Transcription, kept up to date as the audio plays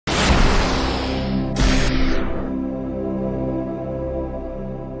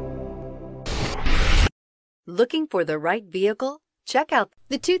Looking for the right vehicle? Check out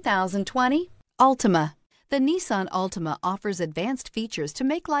the 2020 Altima. The Nissan Altima offers advanced features to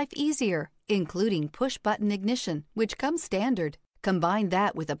make life easier, including push-button ignition, which comes standard. Combine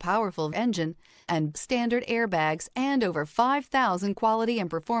that with a powerful engine and standard airbags and over 5,000 quality and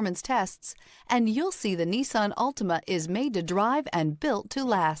performance tests, and you'll see the Nissan Altima is made to drive and built to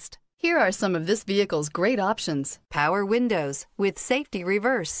last. Here are some of this vehicle's great options: power windows with safety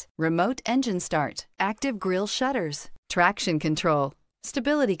reverse, remote engine start, active grille shutters, traction control,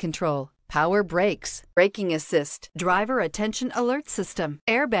 stability control, power brakes, braking assist, driver attention alert system,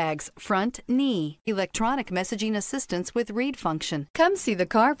 airbags, front knee, electronic messaging assistance with read function. Come see the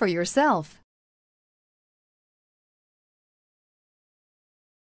car for yourself.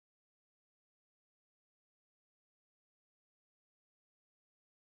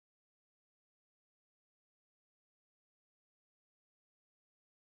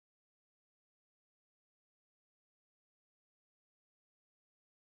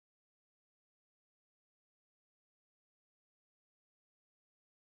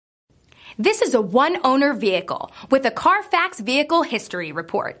 This is a one-owner vehicle with a Carfax Vehicle History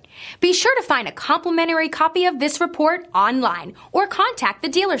Report. Be sure to find a complimentary copy of this report online or contact the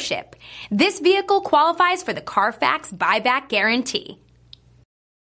dealership. This vehicle qualifies for the Carfax Buyback Guarantee.